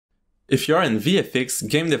If you are in VFX,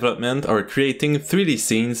 game development, or creating 3D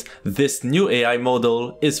scenes, this new AI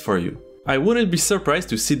model is for you. I wouldn't be surprised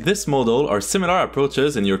to see this model or similar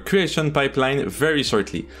approaches in your creation pipeline very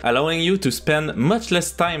shortly, allowing you to spend much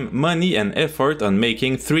less time, money, and effort on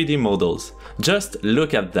making 3D models. Just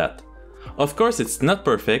look at that. Of course, it's not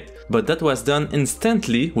perfect, but that was done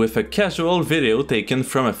instantly with a casual video taken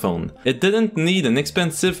from a phone. It didn't need an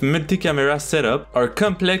expensive multi-camera setup or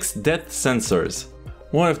complex depth sensors.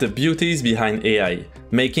 One of the beauties behind AI,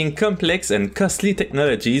 making complex and costly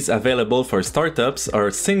technologies available for startups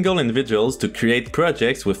or single individuals to create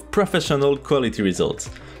projects with professional quality results.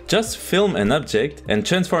 Just film an object and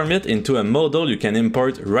transform it into a model you can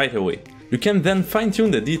import right away. You can then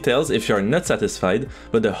fine-tune the details if you are not satisfied,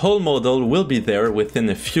 but the whole model will be there within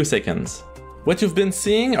a few seconds. What you've been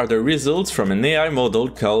seeing are the results from an AI model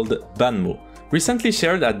called BANMo, recently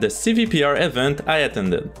shared at the CVPR event I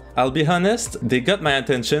attended. I'll be honest, they got my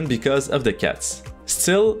attention because of the cats.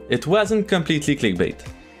 Still, it wasn't completely clickbait.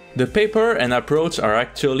 The paper and approach are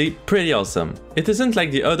actually pretty awesome. It isn't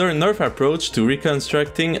like the other Nerf approach to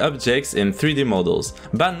reconstructing objects in 3D models.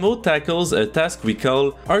 BANMo tackles a task we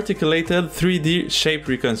call articulated 3D shape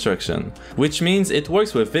reconstruction, which means it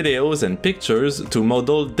works with videos and pictures to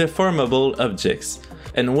model deformable objects.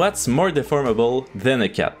 And what's more deformable than a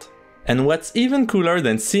cat? And what's even cooler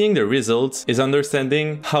than seeing the results is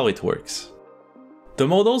understanding how it works. The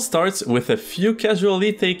model starts with a few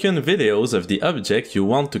casually taken videos of the object you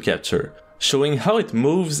want to capture, showing how it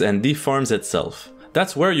moves and deforms itself.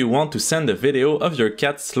 That's where you want to send a video of your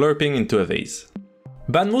cat slurping into a vase.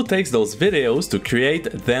 BANMo takes those videos to create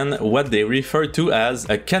then what they refer to as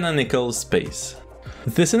a canonical space.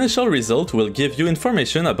 This initial result will give you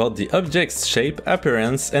information about the object's shape,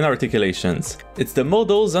 appearance, and articulations. It's the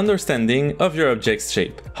model's understanding of your object's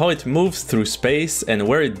shape, how it moves through space and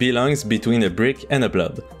where it belongs between a brick and a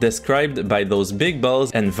blob, described by those big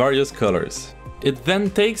balls and various colors. It then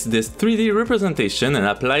takes this 3D representation and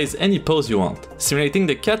applies any pose you want, simulating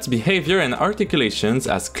the cat's behavior and articulations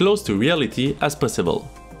as close to reality as possible.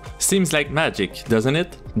 Seems like magic, doesn't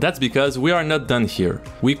it? That's because we are not done here.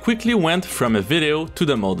 We quickly went from a video to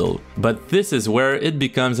the model, but this is where it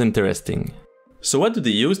becomes interesting. So what do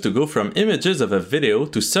they use to go from images of a video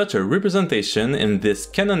to such a representation in this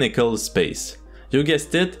canonical space? You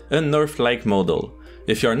guessed it, a Nerf-like model.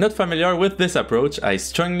 If you are not familiar with this approach, I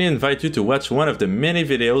strongly invite you to watch one of the many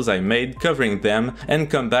videos I made covering them and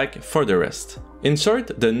come back for the rest. In short,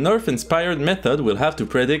 the Nerf-inspired method will have to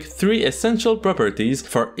predict 3 essential properties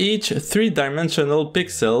for each 3-dimensional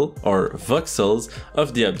pixel or voxels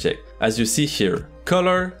of the object, as you see here: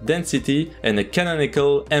 color, density, and a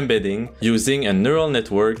canonical embedding using a neural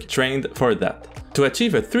network trained for that. To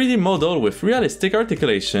achieve a 3D model with realistic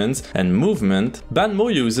articulations and movement,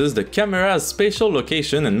 BANMo uses the camera's spatial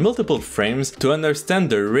location in multiple frames to understand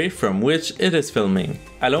the ray from which it is filming,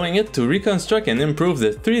 allowing it to reconstruct and improve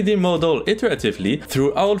the 3D model iteratively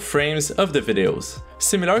through all frames of the videos.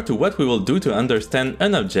 Similar to what we will do to understand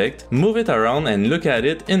an object, move it around and look at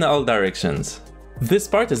it in all directions. This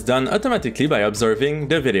part is done automatically by observing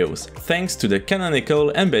the videos, thanks to the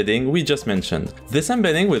canonical embedding we just mentioned. This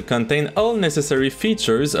embedding will contain all necessary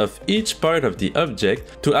features of each part of the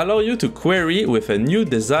object to allow you to query with a new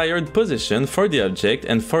desired position for the object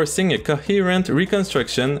and forcing a coherent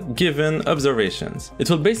reconstruction given observations. It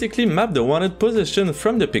will basically map the wanted position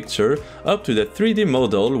from the picture up to the 3D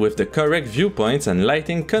model with the correct viewpoints and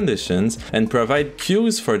lighting conditions and provide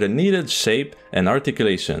cues for the needed shape and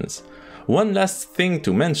articulations. One last thing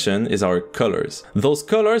to mention is our colors. Those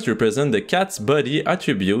colors represent the cat's body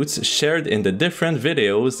attributes shared in the different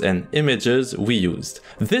videos and images we used.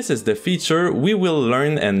 This is the feature we will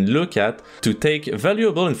learn and look at to take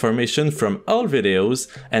valuable information from all videos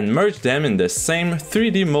and merge them in the same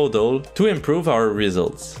 3D model to improve our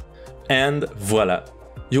results. And voila!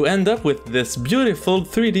 You end up with this beautiful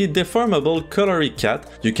 3D deformable colory cat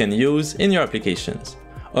you can use in your applications.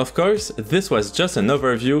 Of course, this was just an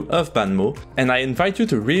overview of BANMo, and I invite you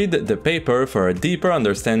to read the paper for a deeper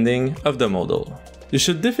understanding of the model. You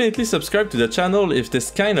should definitely subscribe to the channel if this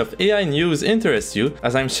kind of AI news interests you,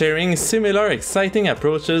 as I'm sharing similar exciting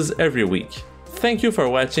approaches every week. Thank you for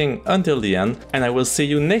watching until the end, and I will see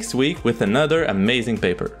you next week with another amazing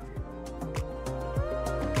paper.